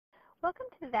Welcome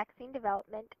to the Vaccine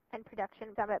Development and Production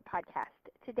Summit podcast.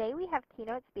 Today we have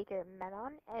keynote speaker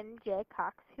Manon M.J.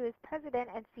 Cox, who is President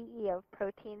and CEO of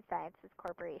Protein Sciences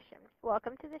Corporation.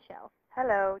 Welcome to the show.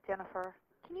 Hello, Jennifer.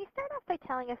 Can you start off by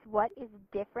telling us what is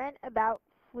different about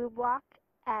Flublok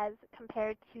as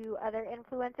compared to other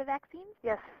influenza vaccines?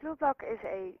 Yes, Flublok is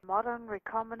a modern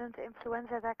recombinant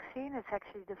influenza vaccine. It's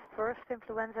actually the first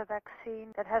influenza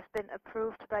vaccine that has been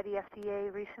approved by the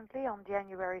FDA recently on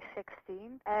January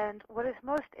 16. And what is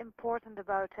most important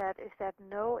about that is that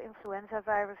no influenza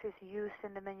virus is used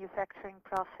in the manufacturing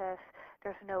process.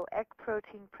 There's no egg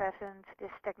protein present. This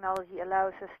technology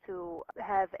allows us to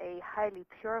have a highly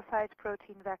purified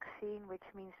protein vaccine, which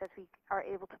means that we are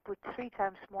able to put 3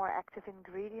 times more active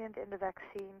ingredient in the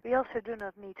vaccine. We also do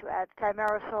not need to add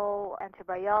thimerosal,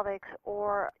 antibiotics,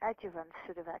 or adjuvants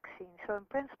to the vaccine. So in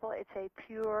principle, it's a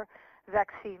pure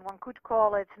vaccine. One could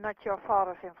call it not your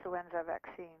father's influenza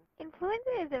vaccine.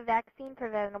 Influenza is a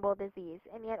vaccine-preventable disease,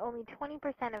 and yet only 20%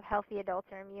 of healthy adults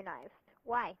are immunized.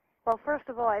 Why? Well, first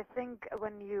of all, I think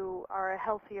when you are a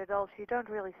healthy adult, you don't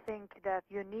really think that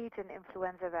you need an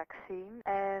influenza vaccine.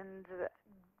 And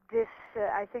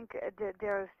I think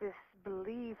there's this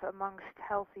belief amongst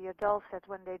healthy adults that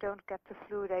when they don't get the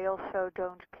flu, they also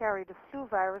don't carry the flu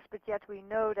virus, but yet we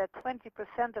know that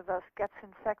 20% of us gets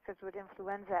infected with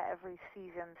influenza every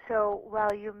season. So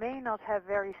while you may not have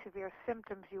very severe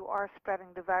symptoms, you are spreading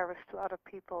the virus to other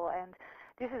people, and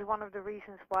this is one of the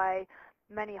reasons why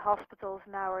many hospitals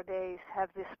nowadays have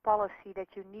this policy that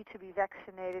you need to be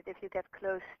vaccinated if you get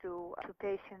close to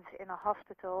patients in a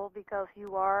hospital, because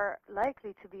you are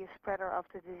likely to be a spreader of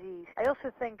the disease. I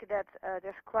also think that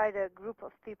there's quite a group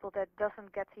of people that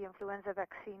doesn't get the influenza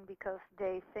vaccine because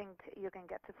they think you can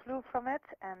get the flu from it,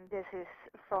 and this is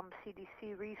from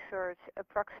CDC research,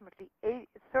 approximately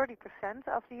 30%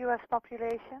 of the U.S.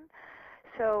 population.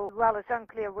 So while it's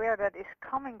unclear where that is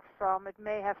coming from, it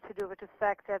may have to do with the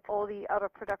fact that all the other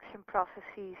production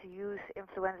processes use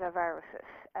influenza viruses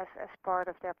as part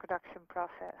of their production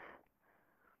process.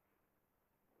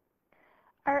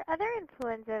 Are other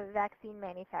influenza vaccine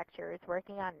manufacturers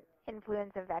working on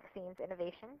influenza vaccines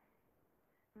innovation?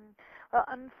 Well,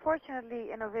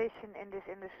 unfortunately, innovation in this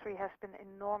industry has been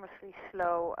enormously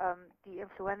slow. The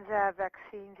influenza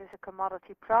vaccines is a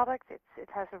commodity product. It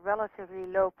has a relatively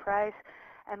low price,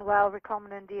 and while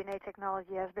recombinant DNA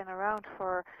technology has been around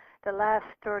for the last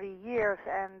 30 years,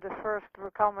 and the first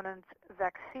recombinant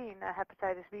vaccine, a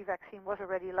hepatitis B vaccine, was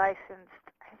already licensed,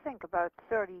 I think, about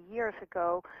 30 years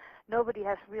ago, nobody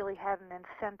has really had an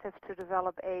incentive to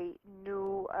develop a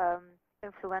new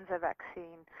influenza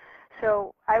vaccine.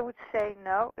 So I would say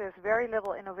no, there's very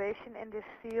little innovation in this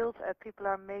field. People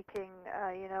are making,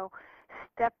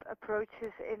 step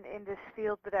approaches in this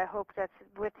field, but I hope that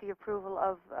with the approval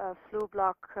of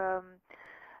Flublok,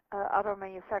 other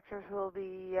manufacturers will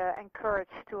be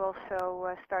encouraged to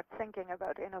also start thinking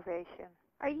about innovation.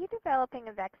 Are you developing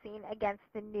a vaccine against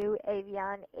the new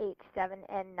avian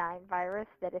H7N9 virus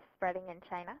that is spreading in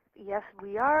China? Yes,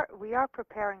 we are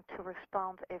preparing to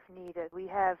respond if needed. We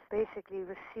have basically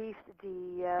received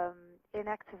the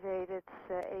inactivated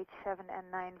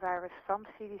H7N9 virus from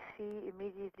CDC,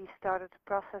 immediately started the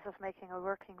process of making a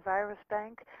working virus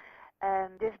bank,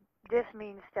 and this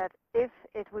means that if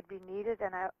it would be needed,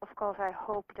 and of course I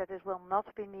hope that it will not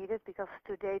be needed, because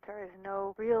to date there is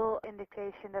no real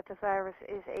indication that the virus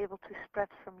is able to spread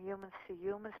from humans to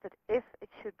humans, but if it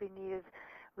should be needed,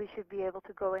 we should be able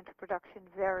to go into production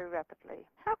very rapidly.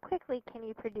 How quickly can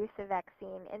you produce a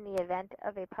vaccine in the event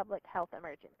of a public health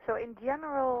emergency? So in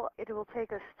general, it will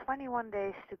take us 21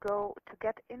 days to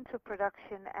get into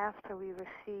production after we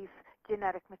receive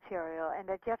genetic material, and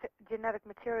that genetic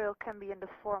material can be in the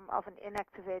form of an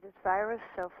inactivated virus.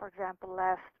 So for example,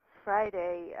 last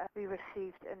Friday we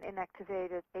received an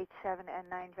inactivated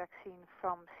H7N9 vaccine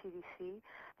from CDC,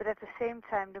 but at the same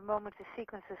time, the moment the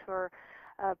sequences were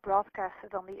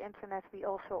broadcasted on the internet, we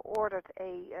also ordered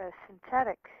a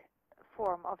synthetic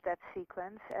form of that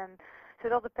sequence, and so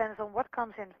it all depends on what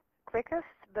comes in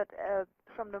quickest, but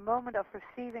from the moment of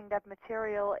receiving that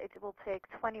material, it will take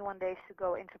 21 days to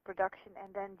go into production,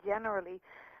 and then generally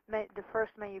the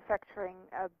first manufacturing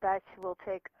batch will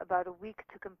take about a week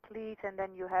to complete, and then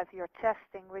you have your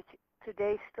testing, which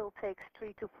today still takes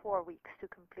 3 to 4 weeks to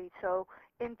complete. So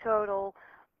in total,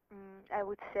 I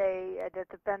would say that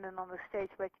depending on the stage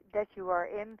that you are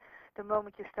in, the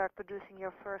moment you start producing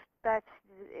your first batch,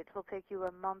 it will take you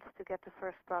a month to get the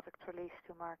first product released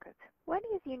to market. What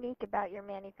is unique about your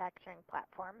manufacturing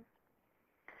platform?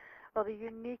 Well, the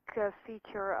unique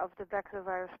feature of the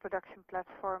baculovirus production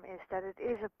platform is that it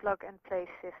is a plug-and-play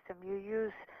system. You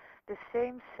use the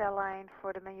same cell line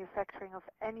for the manufacturing of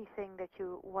anything that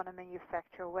you want to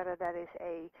manufacture, whether that is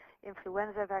a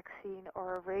influenza vaccine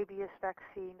or a rabies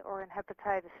vaccine or an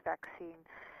hepatitis vaccine.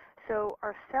 So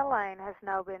our cell line has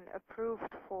now been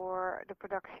approved for the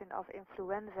production of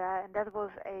influenza, and that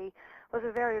was a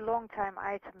very long time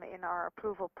item in our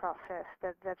approval process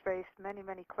that raised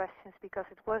many questions because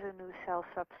it was a new cell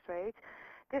substrate.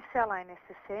 This cell line is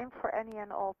the same for any and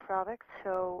all products,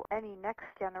 so any next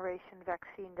generation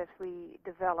vaccine that we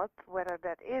develop, whether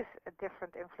that is a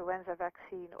different influenza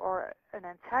vaccine or an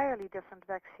entirely different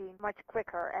vaccine, much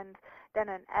quicker. And then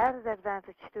an added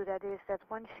advantage to that is that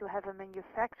once you have a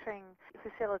manufacturing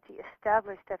facility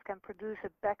established that can produce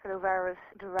a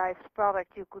baculovirus-derived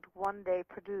product, you could one day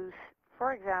produce,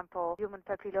 for example, human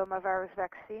papillomavirus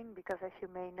vaccine, because as you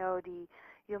may know, the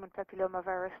human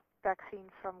papillomavirus vaccine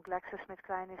from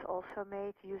GlaxoSmithKline is also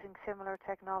made using similar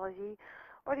technology,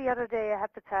 or the other day a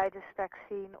hepatitis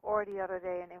vaccine, or the other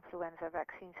day an influenza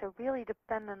vaccine. So really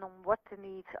dependent on what the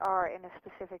needs are in a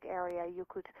specific area, you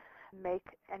could make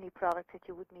any product that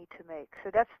you would need to make.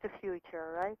 So that's the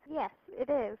future, right? Yes, it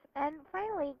is. And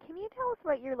finally, can you tell us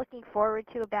what you're looking forward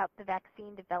to about the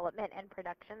Vaccine Development and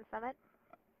Production Summit?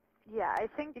 Yeah, I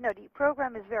think, the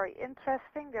program is very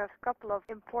interesting. There's a couple of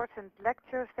important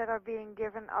lectures that are being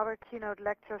given, other keynote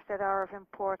lectures that are of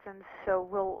importance. So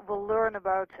we'll learn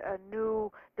about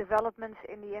new developments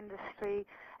in the industry.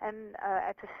 And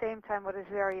at the same time, what is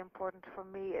very important for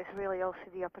me is really also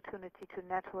the opportunity to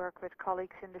network with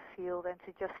colleagues in the field and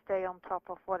to just stay on top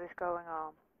of what is going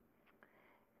on.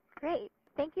 Great.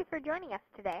 Thank you for joining us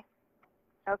today.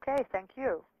 Okay, thank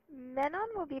you. Manon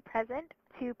will be present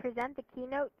to present the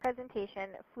keynote presentation,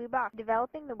 Flublok,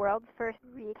 developing the world's first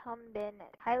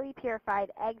recombinant, highly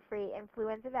purified, egg-free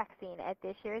influenza vaccine at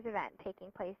this year's event taking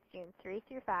place June 3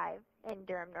 through 5 in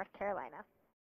Durham, North Carolina.